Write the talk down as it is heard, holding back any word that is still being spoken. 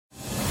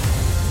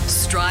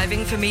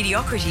Striving for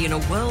mediocrity in a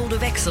world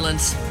of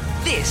excellence.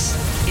 This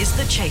is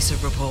the Chaser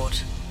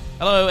Report.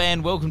 Hello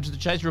and welcome to the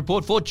Chaser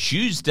Report for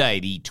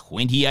Tuesday, the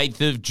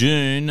 28th of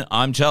June.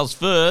 I'm Charles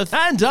Firth.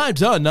 And I'm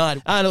Don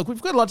Knight. Look,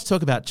 we've got a lot to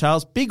talk about,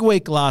 Charles. Big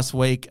week last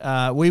week.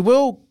 We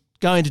will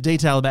go into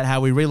detail about how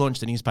we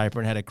relaunched the newspaper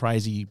and had a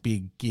crazy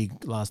big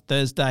gig last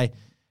Thursday.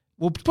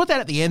 We'll put that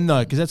at the end,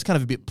 though, because that's kind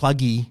of a bit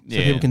pluggy, so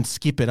people can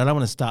skip it. I don't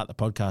want to start the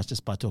podcast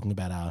just by talking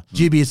about our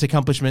dubious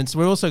accomplishments.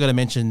 We're also going to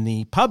mention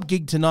the pub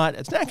gig tonight.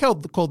 It's now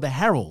called the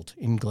Herald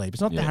in Glebe.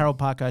 It's not the Harold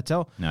Park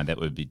Hotel. No, that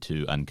would be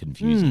too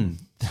unconfusing.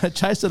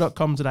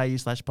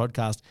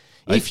 Chaser.com.au/podcast.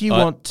 If you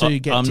want to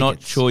get I'm tickets.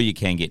 not sure you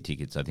can get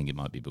tickets. I think it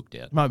might be booked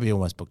out. Might be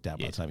almost booked out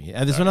by the time you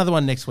hear. There's another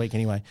one next week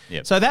anyway.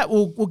 Yep. So that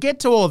we'll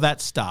get to all of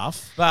that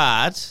stuff.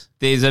 But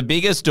there's a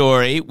bigger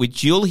story,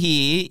 which you'll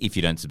hear, if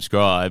you don't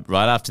subscribe,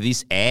 right after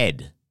this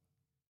ad.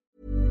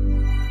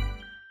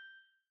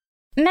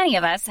 Many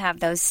of us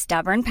have those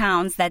stubborn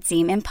pounds that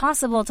seem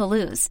impossible to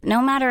lose, no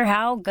matter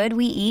how good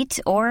we eat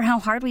or how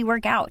hard we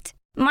work out.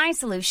 My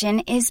solution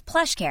is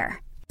PlushCare.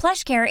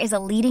 PlushCare is a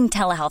leading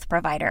telehealth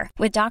provider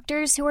with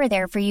doctors who are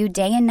there for you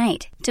day and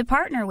night to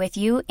partner with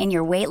you in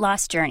your weight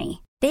loss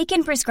journey. They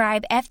can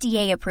prescribe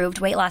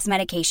FDA-approved weight loss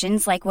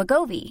medications like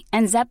Wegovy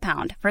and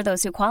Zepbound for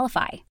those who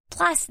qualify.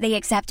 Plus, they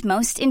accept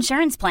most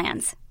insurance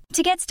plans.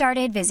 To get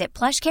started, visit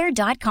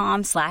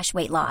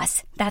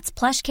plushcare.com/weightloss. That's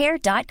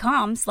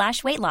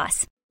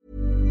plushcare.com/weightloss.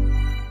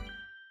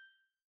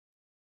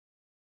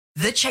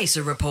 The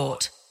Chaser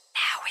Report.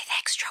 Now with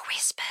extra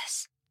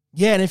whispers.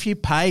 Yeah, and if you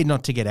pay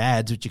not to get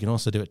ads, which you can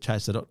also do at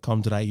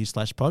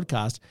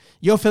chaser.com.au/podcast,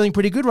 you're feeling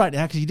pretty good right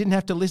now because you didn't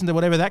have to listen to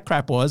whatever that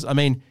crap was. I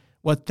mean,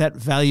 what that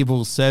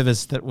valuable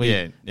service that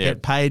we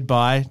get paid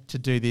by to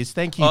do this.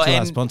 Thank you to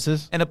our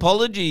sponsors. And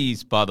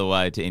apologies, by the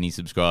way, to any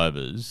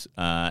subscribers.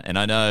 And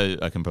I know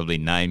I can probably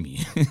name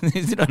you.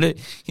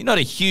 You're not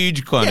a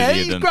huge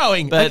quantity of them.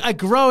 Growing, but a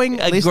growing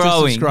list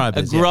of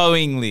subscribers. A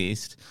growing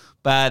list.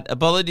 But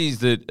apologies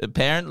that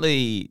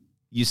apparently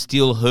you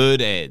still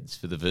heard ads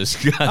for the first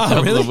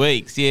couple of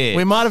weeks. Yeah,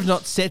 we might have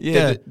not set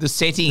the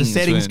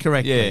settings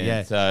correctly.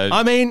 Yeah. So,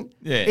 I mean,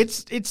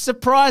 it's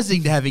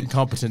surprising to have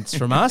incompetence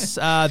from us.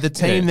 The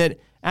team that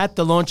at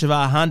the launch of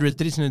our 100th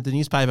edition of the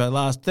newspaper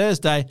last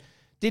Thursday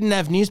didn't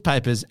have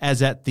newspapers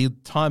as at the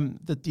time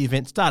that the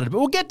event started. But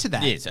we'll get to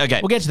that. Yes,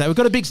 okay. We'll get to that. We've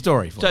got a big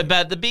story for you.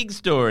 But the big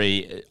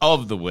story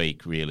of the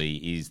week really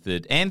is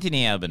that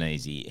Anthony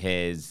Albanese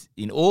has,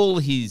 in all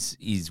his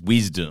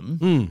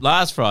wisdom,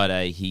 last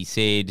Friday he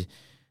said,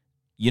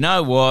 you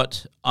know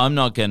what, I'm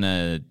not going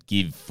to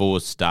give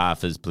 4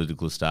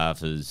 political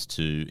staffers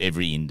to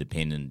every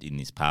independent in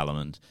this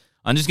parliament.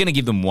 I'm just going to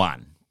give them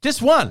one.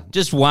 Just one?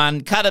 Just one.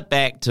 Cut it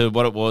back to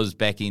what it was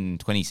back in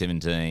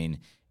 2017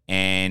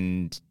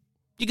 and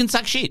you can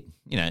suck shit,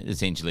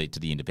 essentially to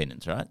the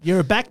independents, right? You're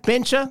a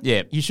backbencher.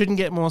 Yeah. You shouldn't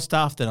get more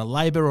staff than a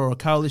Labor or a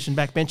coalition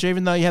backbencher,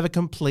 even though you have a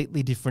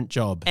completely different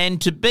job.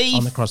 And to be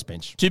on the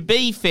crossbench. To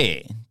be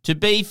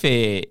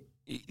fair,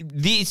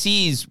 this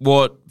is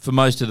what for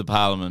most of the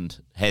parliament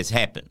has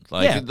happened.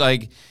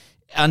 Like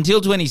until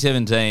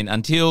 2017,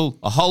 until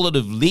a whole lot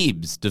of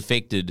Libs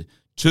defected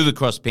to the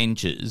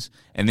crossbenchers,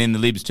 and then the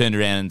Libs turned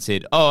around and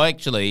said, "Oh,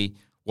 actually,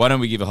 why don't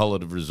we give a whole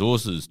lot of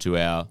resources to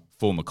our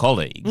former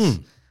colleagues?"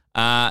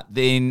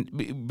 Then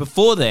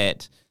before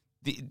that,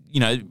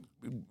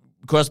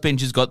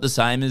 crossbenchers got the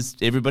same as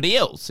everybody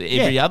else,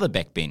 every other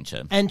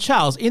backbencher. And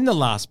Charles, in the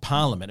last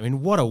parliament, I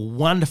mean, what a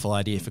wonderful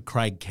idea for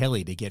Craig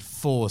Kelly to get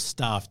 4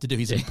 staff to do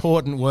his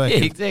important work.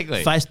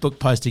 Exactly. Facebook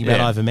posting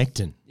about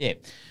ivermectin. Yeah.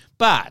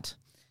 But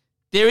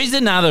there is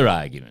another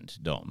argument,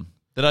 Dom,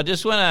 that I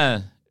just want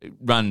to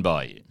run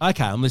by you.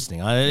 Okay, I'm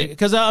listening.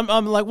 Because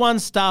I'm like, one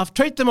staff,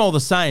 treat them all the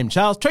same,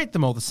 Charles, treat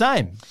them all the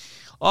same.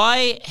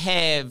 I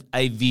have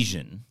a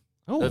vision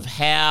of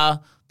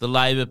how the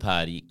Labor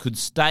Party could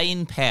stay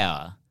in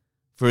power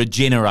for a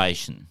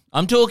generation.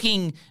 I'm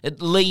talking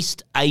at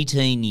least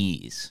 18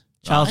 years.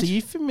 Charles, right? Are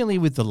you familiar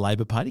with the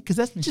Labor Party? Because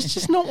that's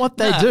just not what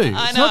they do.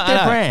 It's not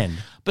their brand.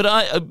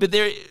 But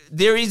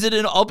there is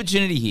an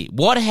opportunity here.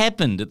 What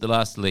happened at the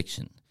last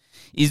election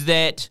is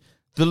that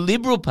the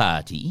Liberal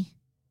Party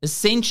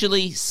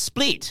essentially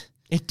split.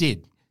 It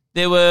did.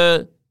 There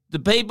were the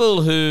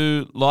people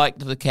who liked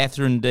the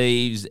Catherine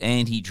Deves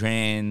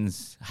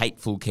anti-trans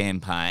hateful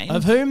campaign.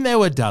 Of whom there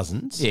were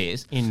dozens.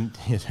 Yes. In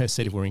her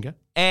seat of Warringah.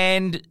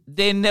 And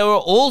then there were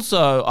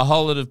also a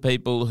whole lot of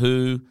people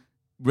who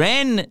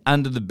ran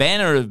under the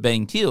banner of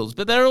being Teals,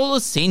 but they're all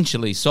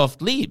essentially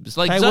soft libs.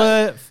 Like one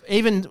of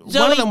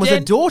them was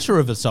a daughter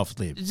of a soft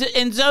lib.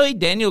 And Zoe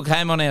Daniel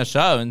came on our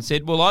show and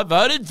said, well, I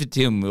voted for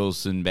Tim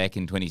Wilson back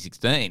in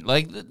 2016.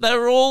 Like, they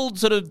were all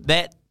sort of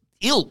that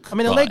ilk. I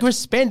mean, Allegra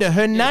Spender,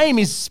 her name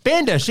is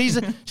Spender. She's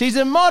a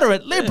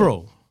moderate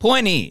liberal.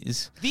 Point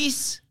is,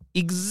 this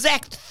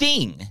exact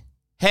thing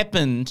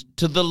happened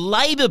to the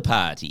Labor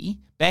Party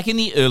back in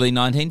the early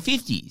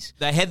 1950s.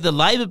 They had the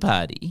Labor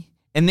Party,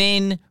 and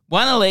then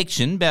one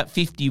election, about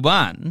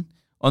 51,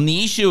 on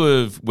the issue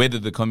of whether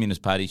the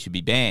Communist Party should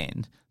be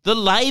banned, the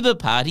Labor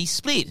Party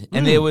split,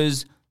 and there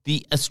was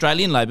the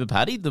Australian Labor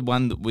Party, the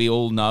one that we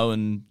all know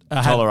and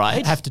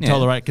tolerate. Have to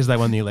tolerate because they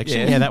won the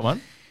election. Yeah, that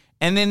one.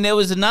 And then there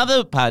was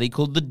another party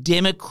called the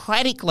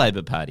Democratic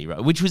Labor Party,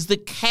 right, which was the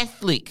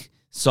Catholic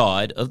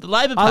side of the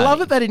Labor Party. I love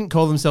that they didn't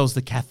call themselves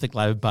the Catholic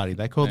Labor Party.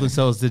 They called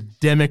themselves the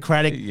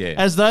Democratic,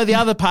 as though the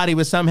other party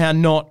was somehow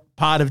not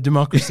part of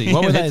democracy.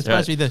 What were they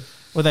supposed to be?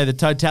 Were they the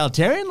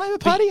totalitarian Labor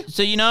Party?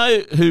 So you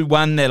know who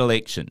won that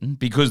election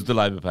because the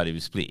Labor Party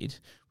was split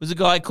was a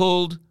guy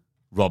called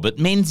Robert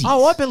Menzies.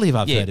 Oh, I believe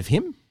I've heard of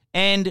him.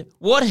 And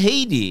what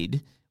he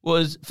did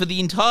was for the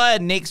entire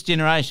next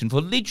generation,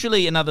 for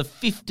literally another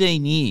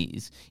 15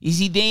 years, is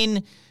he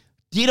then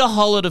did a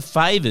whole lot of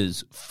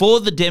favours for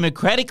the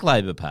Democratic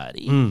Labor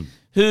Party,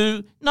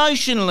 who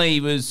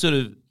notionally was sort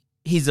of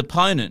his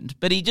opponent,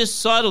 but he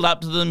just sidled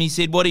up to them. He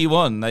said, "What do you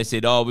want?" And they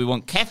said, "Oh, we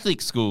want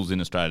Catholic schools in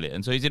Australia."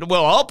 And so he said,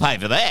 "Well, I'll pay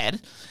for that."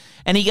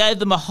 And he gave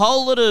them a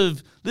whole lot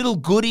of little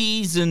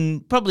goodies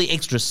and probably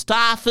extra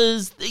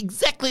staffers,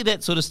 exactly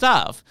that sort of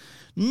stuff,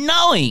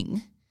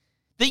 knowing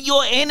that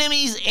your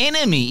enemy's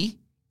enemy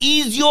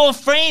is your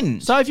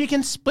friend. So if you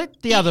can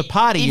split the other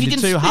party into two halves.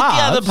 If you can split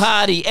the other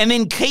party and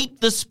then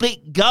keep the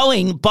split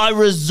going by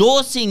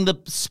resourcing the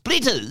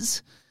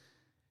splitters,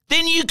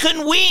 then you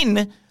can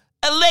win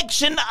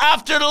election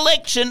after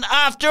election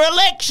after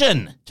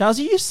election. Charles,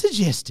 are you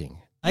suggesting?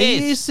 Are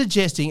you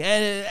suggesting,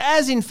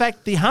 as in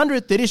fact the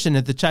 100th edition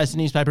of the Chaser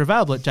newspaper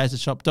available at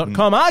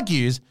chasershop.com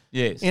argues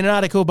in an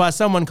article by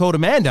someone called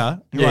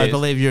Amanda, who I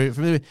believe you're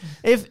familiar with,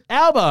 if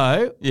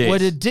Albo were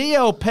to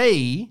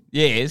DLP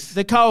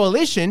the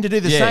coalition to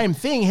do the same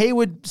thing, he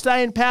would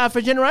stay in power for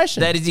a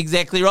generation. That is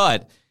exactly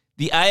right.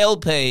 The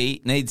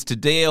ALP needs to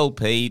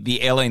DLP the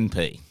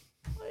LNP.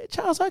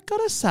 Charles, I've got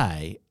to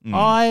say,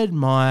 I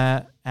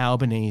admire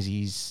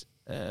Albanese's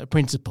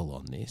principle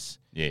on this.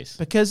 Yes.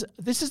 Because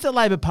this is the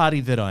Labor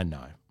Party that I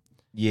know.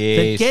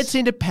 Yes. That gets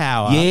into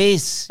power.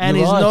 Yes. And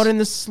is not in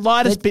the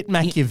slightest bit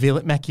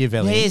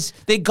Machiavellian. Yes.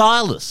 They're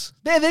guileless.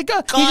 They're you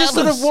just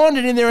sort of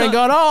wandered in there and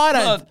gone,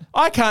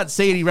 I can't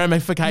see any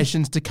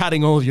ramifications to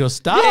cutting all of your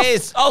stuff.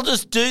 Yes, I'll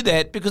just do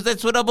that because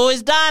that's what I've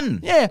always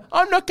done. Yeah,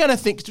 I'm not going to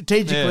think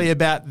strategically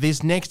about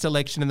this next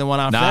election and the one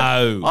after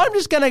that. No. I'm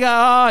just going to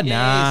go,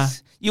 nah.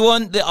 You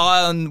want the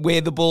eye on where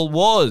the ball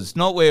was,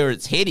 not where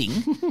it's heading.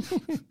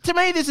 To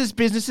me, this is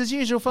business as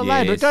usual for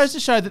Labor. It goes to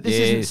show that this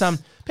isn't some...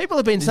 People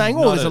have been saying,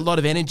 there's a lot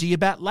of energy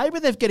about Labor.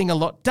 They're getting a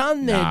lot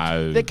done.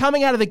 They're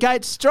coming out of the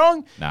gate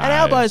strong. No. And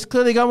Albo's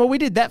clearly going, well, we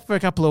did that for a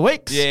couple of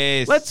weeks.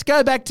 Yes. Let's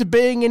go back to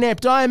being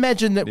inept. I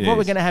imagine that what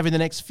we're going to have in the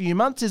next few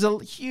months is a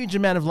huge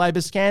amount of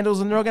Labor scandals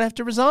and they're all going to have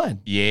to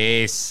resign.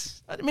 Yes.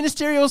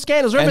 Ministerial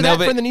scandals. Remember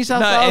that from the New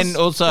South Wales and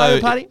also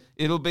Labor Party?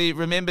 It'll be,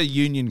 remember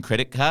union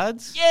credit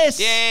cards?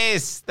 Yes.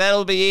 Yes,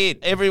 that'll be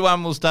it.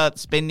 Everyone will start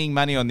spending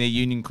money on their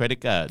union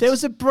credit cards. There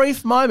was a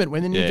brief moment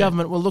when the new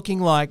government were looking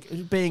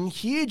like being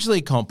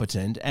hugely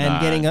competent and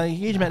getting a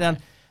huge amount done.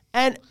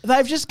 And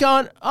they've just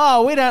gone,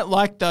 we don't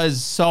like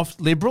those soft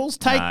liberals.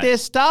 Take their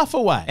staff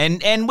away.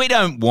 And we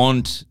don't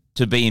want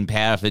to be in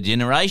power for a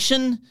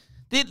generation.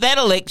 That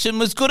election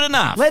was good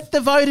enough. Let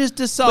the voters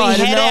decide.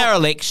 We had our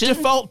election.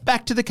 Default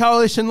back to the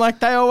coalition like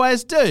they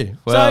always do.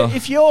 Well, so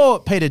if you're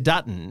Peter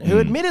Dutton, who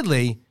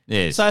admittedly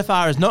so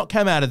far has not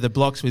come out of the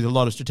blocks with a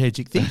lot of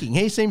strategic thinking,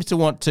 he seems to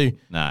want to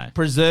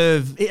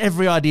preserve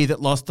every idea that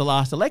lost the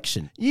last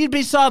election. You'd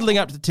be sidling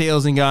up to the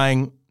Teals and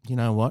going, you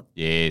know what?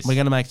 Yes. We're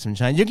going to make some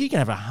change. You can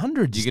have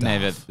 100 You can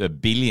have a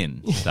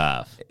billion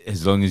staff.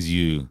 As long as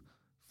you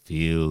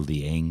feel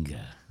the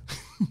anger.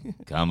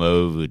 Come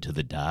over to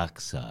the dark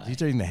side. He's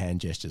doing the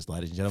hand gestures,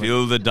 ladies and gentlemen.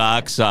 Feel the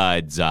dark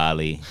side,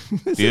 Zali.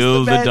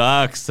 Feel the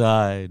dark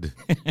side.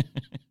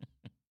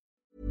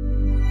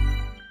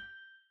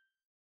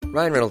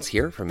 Ryan Reynolds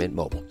here from Mint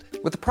Mobile.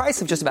 With the price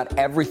of just about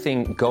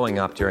everything going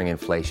up during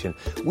inflation,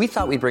 we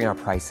thought we'd bring our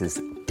prices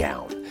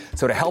down.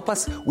 So to help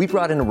us, we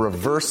brought in a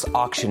reverse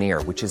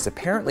auctioneer, which is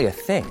apparently a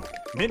thing.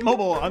 Mint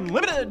Mobile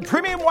Unlimited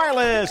Premium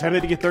Wireless. How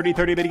to get 30,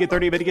 30, bit to get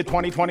 30, bit to get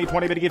 20, 20,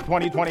 20, bit to get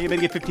 20, 20, bit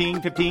to get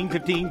 15, 15,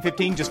 15,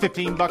 15, just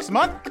 $15 a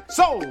month?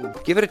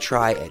 Sold! Give it a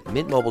try at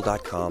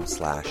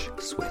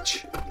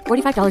mintmobile.com/switch.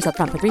 $45 up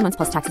front for 3 months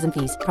plus taxes and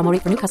fees. Promo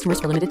rate for new customers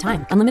for limited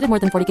time. Unlimited more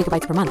than 40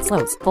 gigabytes per month.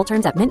 Slows full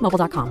terms at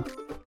mintmobile.com.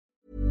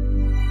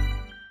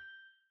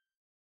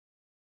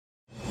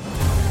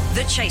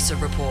 The Chaser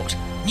Report.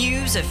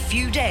 News a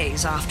few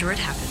days after it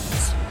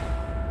happens.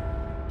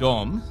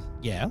 Dom.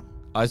 Yeah?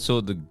 I saw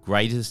the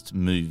greatest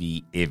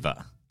movie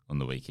ever on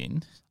the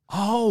weekend.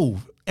 Oh,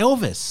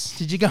 Elvis.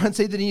 Did you go and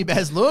see the new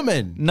Baz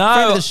Luhrmann? No.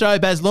 Friend of the show,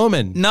 Baz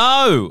Luhrmann.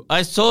 No,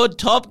 I saw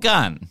Top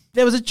Gun.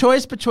 There was a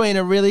choice between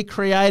a really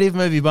creative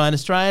movie by an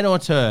Australian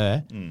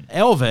auteur,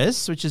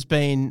 Elvis, which has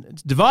been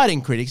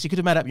dividing critics. You could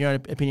have made up your own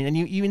opinion, and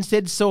you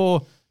instead saw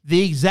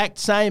the exact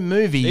same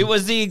movie. It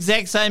was the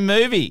exact same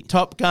movie.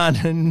 Top Gun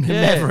and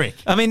Maverick.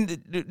 I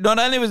mean, not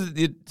only was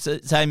it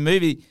the same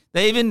movie,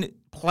 they even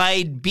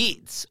played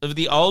bits of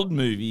the old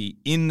movie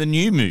in the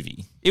new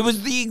movie. It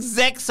was the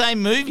exact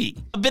same movie,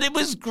 but it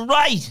was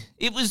great.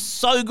 It was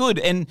so good.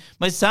 And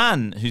my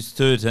son, who's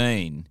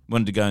 13,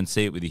 wanted to go and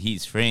see it with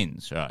his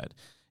friends, right?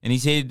 And he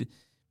said,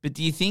 but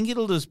do you think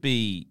it'll just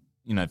be,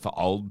 for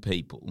old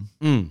people?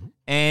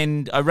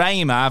 And I rang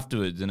him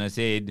afterwards and I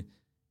said,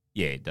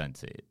 yeah, don't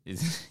see it.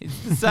 It's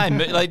the same.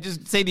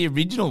 Just see the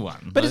original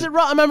one. But is it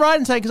right? Am I right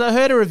in saying, because I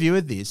heard a review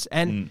of this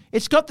and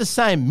it's got the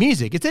same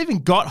music. It's even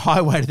got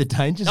Highway to the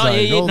Danger Zone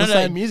and all the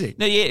same music.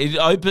 No, yeah. It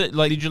opened,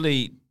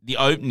 literally the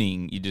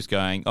opening, you're just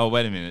going, oh,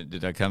 wait a minute,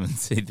 did I come and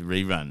see the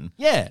rerun?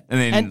 Yeah.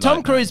 And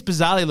Tom Cruise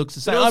bizarrely looks the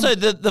same. But also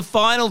the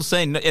final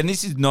scene, and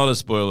this is not a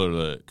spoiler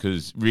alert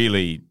because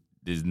really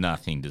there's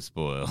nothing to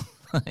spoil.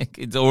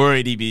 It's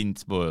already been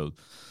spoiled.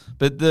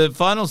 But the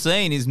final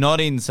scene is not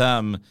in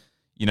some,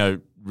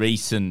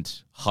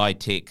 recent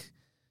high-tech,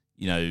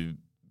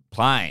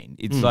 plane.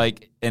 It's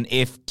like an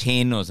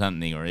F-10 or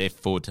something or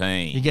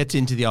F-14. He gets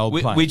into the old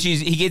plane.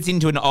 He gets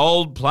into an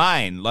old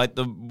plane, like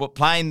the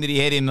plane that he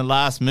had in the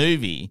last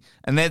movie,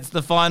 and that's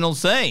the final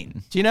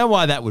scene. Do you know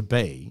why that would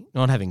be,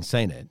 not having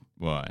seen it?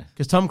 Why?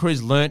 Because Tom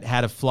Cruise learnt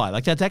how to fly.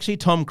 That's actually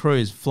Tom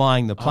Cruise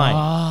flying the plane.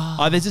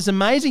 There's this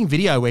amazing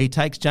video where he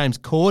takes James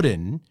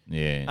Corden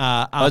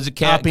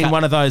up in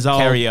one of those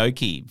old...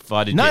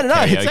 Karaoke.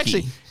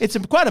 No. It's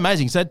quite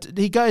amazing. So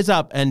he goes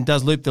up and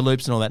does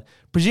loop-the-loops and all that.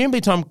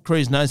 Presumably Tom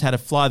Cruise knows how to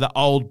fly the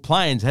old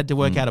planes, had to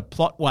work out a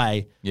plot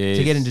way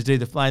to get him to do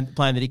the plane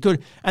that he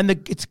could. And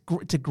it's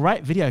a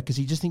great video because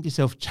you just think to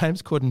yourself,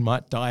 James Corden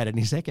might die at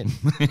any second.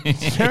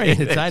 It's very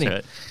entertaining.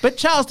 Right. But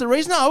Charles, the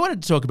reason I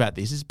wanted to talk about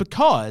this is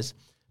because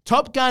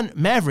Top Gun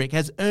Maverick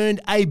has earned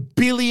 $1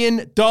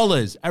 billion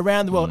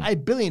around the world.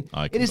 $1 billion.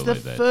 It is the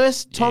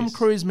first Tom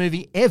Cruise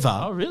movie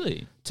ever. Oh,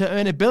 really? To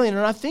earn $1 billion.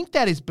 And I think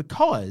that is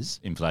because...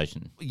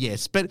 inflation.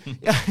 Yes, but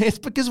it's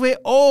because we're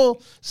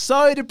all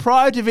so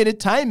deprived of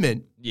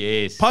entertainment.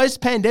 Yes.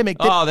 Post-pandemic.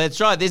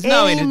 That's right. There's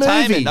no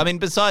entertainment. Movie. I mean,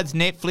 besides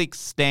Netflix,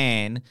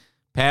 Stan,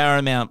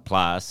 Paramount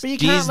Plus, but you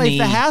Disney. Can't leave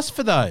the house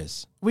for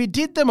those. We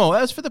did them all.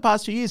 That was for the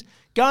past 2 years.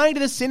 Going to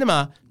the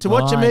cinema to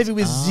watch a movie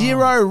with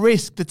zero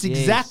risk that's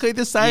exactly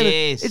the same.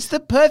 Yes. It's the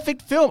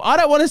perfect film. I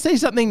don't want to see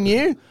something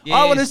new. Yes.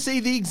 I want to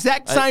see the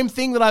exact same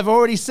thing that I've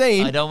already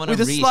seen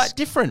with a slight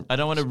different. I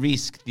don't want to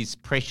risk this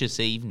precious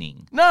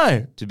evening.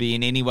 No. To be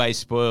in any way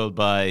spoiled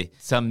by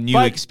some new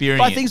experience.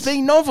 By things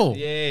being novel.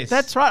 Yes.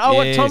 That's right. I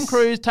want Tom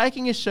Cruise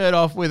taking his shirt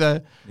off with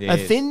a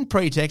thin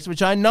pretext,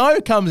 which I know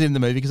comes in the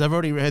movie because I've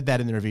already heard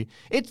that in the review.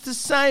 It's the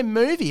same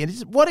movie. And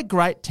what a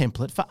great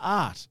template for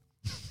art.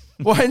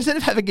 Why, instead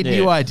of having a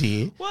new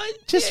idea,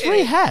 just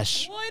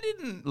rehash. Why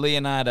didn't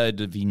Leonardo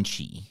da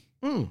Vinci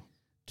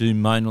do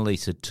Mona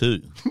Lisa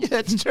 2? Yeah,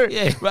 that's true.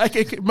 Yeah.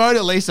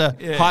 Mona Lisa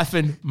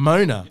hyphen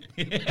Mona.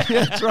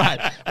 That's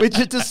right. Which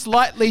is a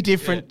slightly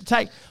different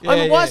take.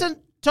 Why isn't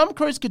Tom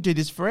Cruise could do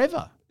this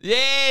forever?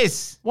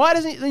 Yes. Why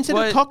doesn't he, instead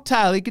of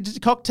cocktail, he could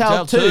just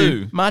cocktail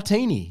 2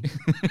 martini?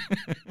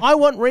 I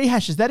want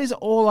rehashes. That is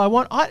all I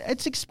want.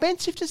 It's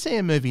expensive to see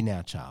a movie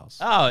now, Charles.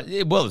 Oh,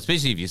 well,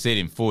 especially if you see it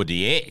in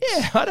 4DX.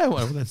 Yeah, I don't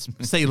want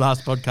to see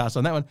last podcast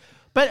on that one.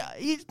 But,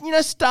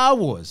 Star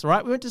Wars,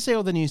 right? We went to see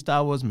all the new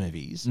Star Wars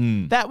movies.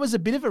 That was a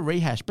bit of a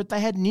rehash, but they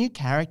had new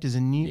characters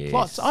and new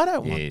plots. I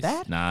don't want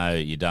that. No,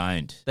 you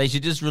don't. They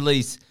should just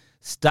release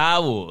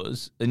Star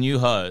Wars, A New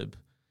Hope,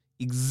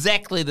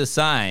 exactly the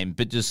same,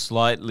 but just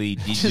slightly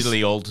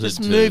digitally altered.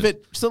 Just move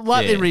it,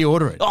 slightly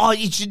reorder it. Oh,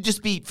 it should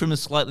just be from a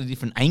slightly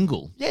different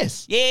angle.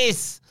 Yes.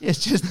 Yes. Yes,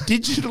 just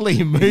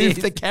digitally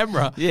move the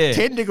camera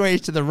 10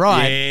 degrees to the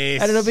right,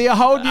 and it'll be a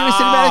whole new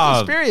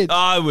cinematic experience.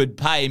 I would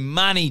pay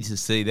money to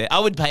see that. I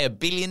would pay $1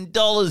 billion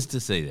to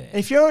see that.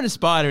 If you're an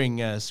aspiring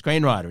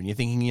screenwriter and you're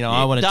thinking,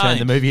 I want to turn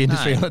the movie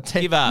industry on its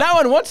head, give up. No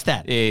one wants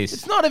that. Yes.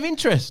 It's not of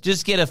interest.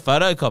 Just get a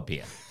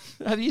photocopier.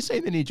 Have you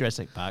seen the new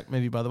Jurassic Park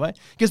movie, by the way?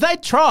 Because they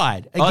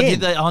tried again. Oh,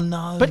 did they? Oh,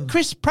 no. But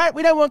Chris Pratt,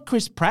 we don't want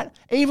Chris Pratt,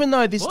 even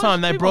though this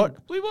time they brought...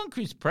 We want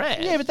Chris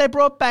Pratt. Yeah, but they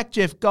brought back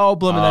Jeff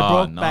Goldblum and they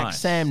brought back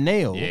Sam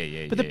Neill.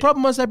 Yeah. But the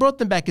problem was they brought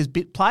them back as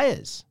bit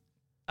players.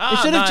 It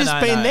should have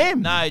just been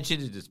them. No, it should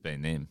have just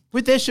been them.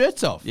 With their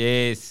shirts off.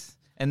 Yes.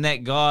 And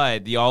that guy,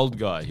 the old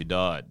guy who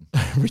died.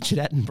 Richard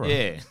Attenborough.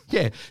 Yeah.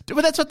 Yeah.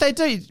 But that's what they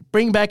do.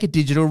 Bring back a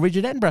digital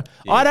Richard Attenborough.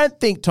 Yeah. I don't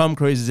think Tom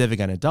Cruise is ever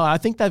going to die. I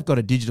think they've got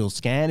a digital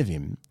scan of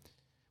him.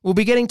 We'll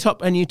be getting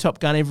a new Top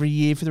Gun every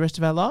year for the rest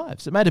of our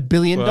lives. It made $1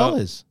 billion.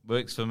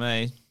 Works for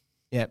me.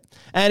 Yeah.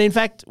 And in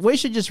fact, we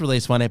should just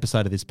release one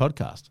episode of this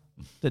podcast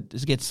that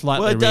just gets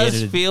slightly re-edited. Well, it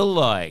does feel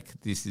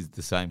like this is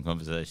the same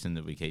conversation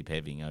that we keep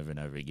having over and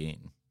over again.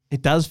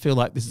 It does feel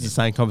like this is the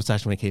same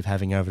conversation we keep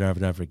having over and over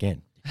and over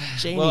again.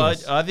 Genius.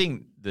 Well, I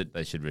think that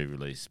they should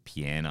re-release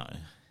Piano.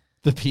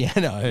 The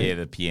piano? Yeah,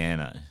 the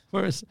piano.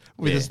 With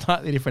a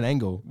slightly different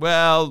angle.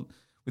 Well,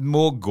 with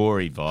more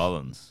gory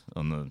violence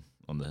on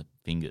the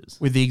fingers.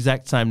 With the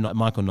exact same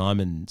Michael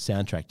Nyman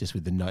soundtrack, just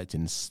with the notes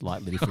in a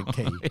slightly different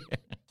key.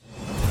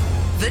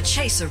 The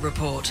Chaser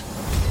Report.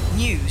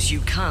 News you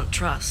can't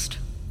trust.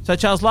 So,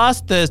 Charles,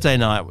 last Thursday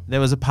night,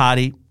 there was a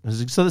party. It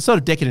was the sort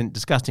of decadent,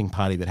 disgusting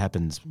party that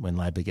happens when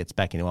Labor gets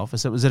back into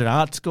office. It was at an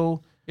art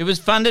school. It was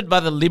funded by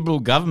the Liberal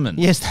government.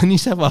 Yes, the New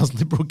South Wales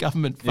Liberal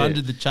government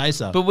funded the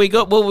Chaser. But we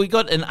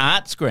got an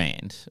arts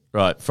grant,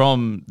 right,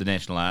 from the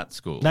National Arts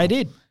School. They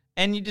did.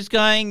 And you're just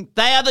going,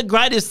 they are the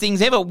greatest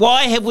things ever.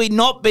 Why have we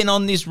not been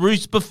on this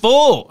roost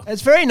before?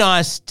 It's very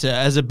nice to,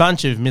 as a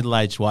bunch of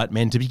middle-aged white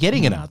men, to be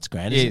getting an arts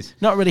grant. Yes.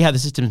 It's not really how the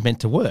system's meant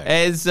to work.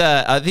 As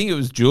I think it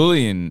was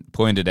Julian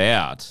pointed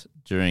out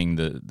during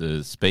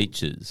the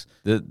speeches,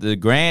 the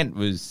grant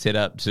was set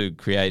up to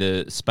create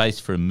a space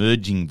for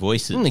emerging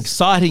voices.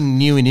 Exciting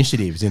new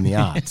initiatives in the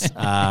arts.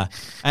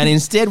 And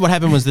instead what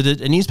happened was that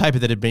a newspaper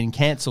that had been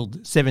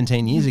cancelled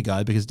 17 years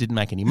ago because it didn't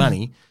make any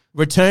money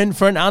returned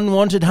for an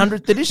unwanted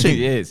 100th edition.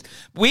 Yes.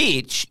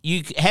 Which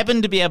you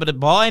happen to be able to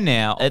buy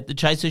now at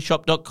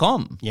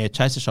thechasershop.com. Yeah,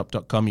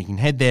 chasershop.com. You can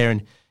head there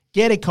and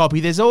get a copy.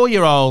 There's all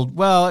your old,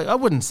 well, I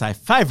wouldn't say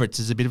favourites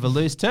is a bit of a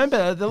loose term,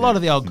 but a lot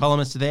of the old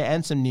columnists are there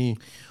and some new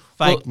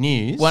fake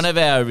news. One of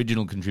our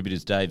original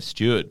contributors, Dave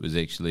Stewart, was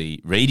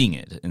actually reading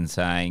it and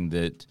saying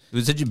that it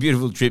was such a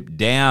beautiful trip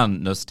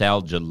down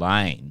nostalgia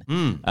lane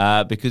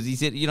because he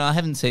said, I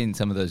haven't seen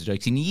some of those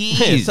jokes in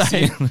years.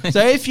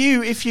 So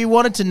if you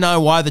wanted to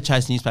know why the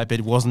Chase newspaper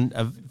wasn't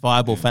a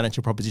viable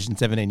financial proposition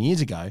 17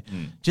 years ago,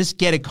 just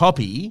get a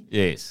copy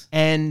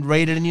and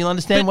read it and you'll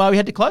understand why we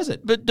had to close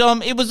it. But,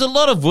 Dom, it was a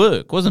lot of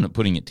work, wasn't it,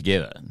 putting it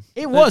together?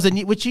 It was,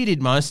 which you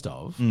did most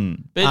of.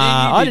 But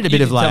I did a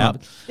bit of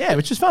layout. Yeah,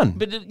 which was fun.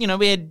 But,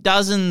 we had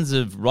dozens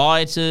of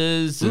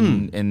writers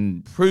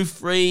and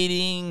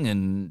proofreading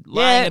and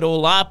laying it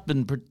all up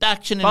and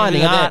production and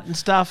finding everything art and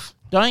stuff.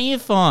 Don't you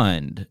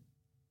find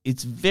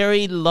it's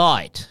very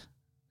light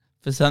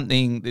for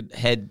something that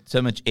had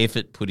so much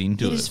effort put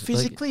into it? It is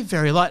physically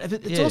very light.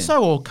 It's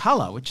also all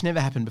colour, which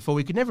never happened before.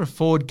 We could never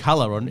afford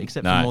colour on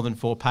except for more than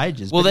 4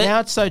 pages. Well, but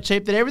now it's so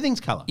cheap that everything's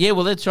colour. Yeah,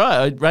 well, that's right.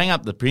 I rang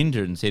up the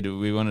printer and said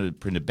we wanted to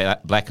print a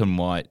black and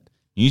white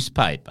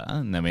newspaper,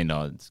 and they went,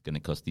 it's going to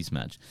cost this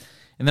much.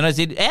 And then I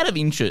said, out of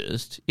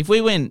interest, if we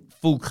went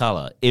full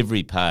colour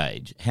every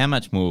page, how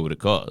much more would it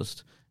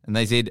cost? And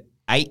they said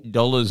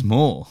 $8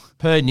 more.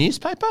 Per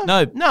newspaper?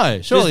 No,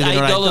 surely just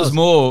 $8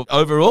 more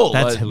overall.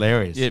 That's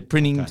hilarious. Yeah,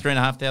 printing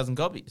 3,500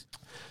 copies.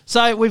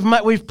 So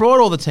we've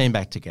brought all the team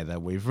back together.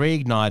 We've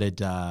reignited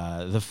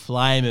the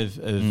flame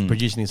of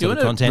producing this sort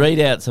of content. Read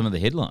out some of the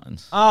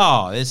headlines.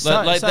 Oh, there's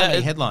so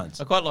many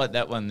headlines. I quite like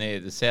that one there.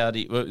 The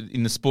Saudi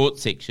in the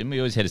sports section. We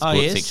always had a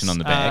sports section on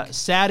the back.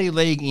 Saudi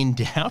League in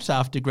doubt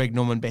after Greg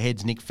Norman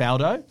beheads Nick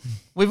Faldo.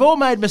 We've all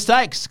made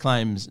mistakes,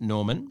 claims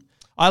Norman.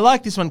 I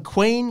like this one.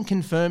 Queen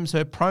confirms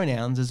her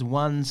pronouns as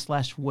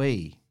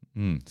one/we.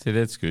 So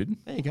that's good.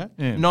 There you go.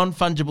 Yeah.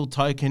 Non-fungible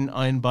token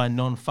owned by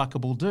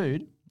non-fuckable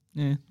dude.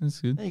 Yeah, that's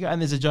good. There you go.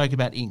 And there's a joke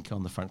about ink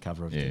on the front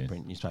cover of the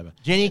print newspaper.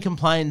 Jenny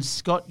complains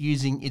Scott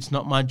using "it's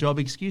not my job"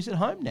 excuse at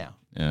home now.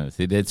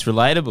 See, that's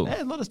relatable.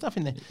 Yeah, a lot of stuff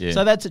in there. Yeah.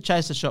 So that's at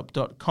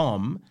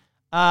chasershop.com.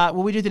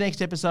 Will we do the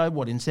next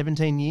episode, in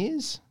 17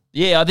 years?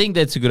 Yeah, I think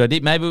that's a good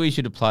idea. Maybe we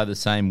should apply the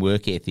same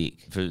work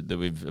ethic that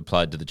we've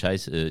applied to the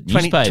Chaser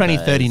newspaper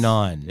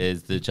 2039.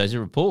 as the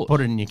Chaser Report. Put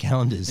it in your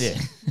calendars. Yeah,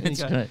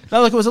 that's great.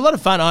 No, look, it was a lot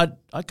of fun.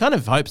 I kind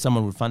of hope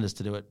someone would fund us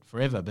to do it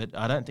forever, but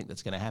I don't think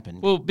that's going to happen.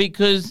 Well,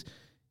 because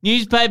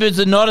newspapers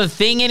are not a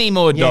thing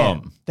anymore,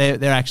 Dom.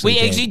 They're actually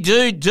dead.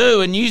 Actually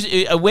do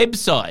a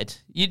website.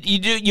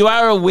 You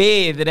are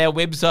aware that our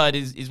website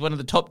is one of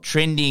the top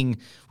trending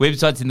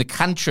websites in the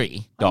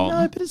country, Dom.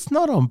 No, but it's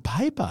not on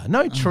paper.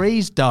 No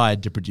trees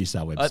died to produce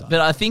our website.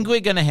 But I think we're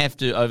going to have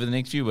to, over the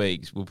next few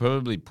weeks, we'll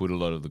probably put a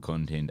lot of the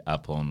content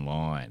up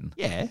online.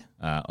 Yeah.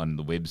 On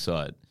the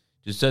website,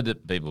 just so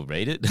that people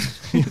read it.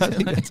 I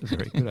think that's a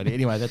very good idea.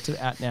 Anyway, that's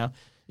out now.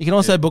 You can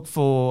also book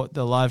for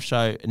the live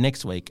show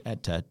next week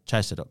at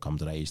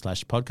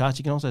chaser.com.au/podcast.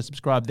 You can also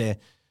subscribe there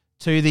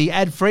to the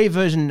ad-free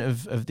version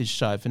of this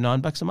show for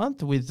 $9 a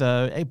month with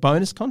a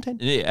bonus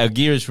content. Yeah, our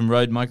gear is from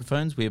Rode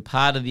Microphones. We're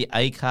part of the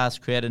Acast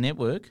Creator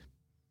Network.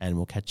 And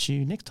we'll catch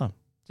you next time.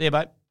 See you,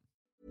 bye.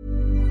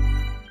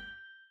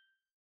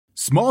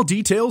 Small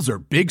details are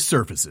big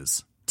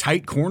surfaces.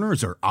 Tight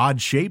corners are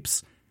odd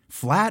shapes.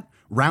 Flat,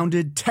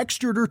 rounded,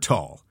 textured, or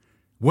tall.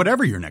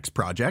 Whatever your next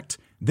project,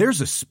 there's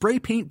a spray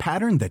paint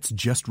pattern that's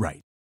just right.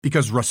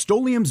 Because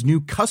Rust-Oleum's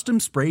new Custom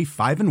Spray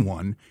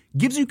 5-in-1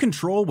 gives you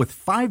control with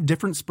 5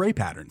 different spray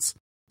patterns.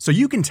 So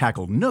you can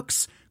tackle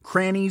nooks,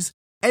 crannies,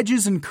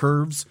 edges, and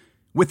curves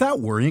without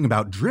worrying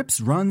about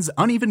drips, runs,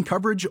 uneven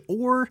coverage,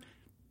 or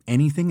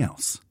anything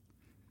else.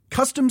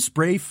 Custom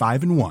Spray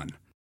 5-in-1.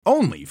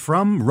 Only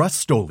from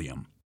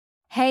Rust-Oleum.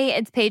 Hey,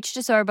 it's Paige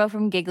DeSorbo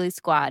from Giggly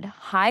Squad.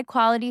 High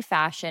quality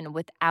fashion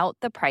without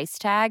the price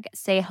tag.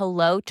 Say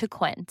hello to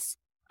Quince.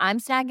 I'm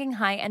snagging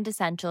high-end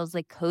essentials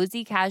like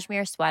cozy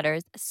cashmere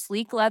sweaters,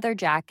 sleek leather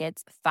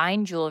jackets,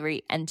 fine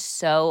jewelry, and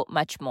so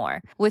much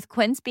more. With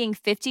Quince being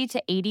 50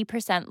 to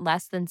 80%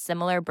 less than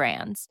similar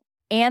brands.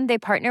 And they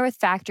partner with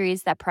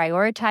factories that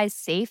prioritize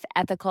safe,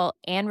 ethical,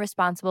 and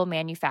responsible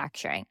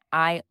manufacturing.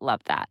 I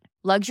love that.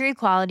 Luxury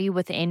quality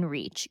within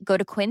reach. Go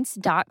to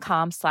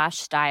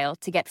quince.com/style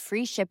to get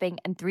free shipping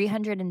and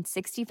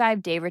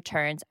 365-day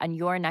returns on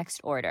your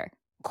next order.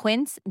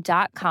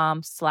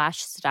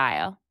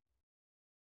 Quince.com/style.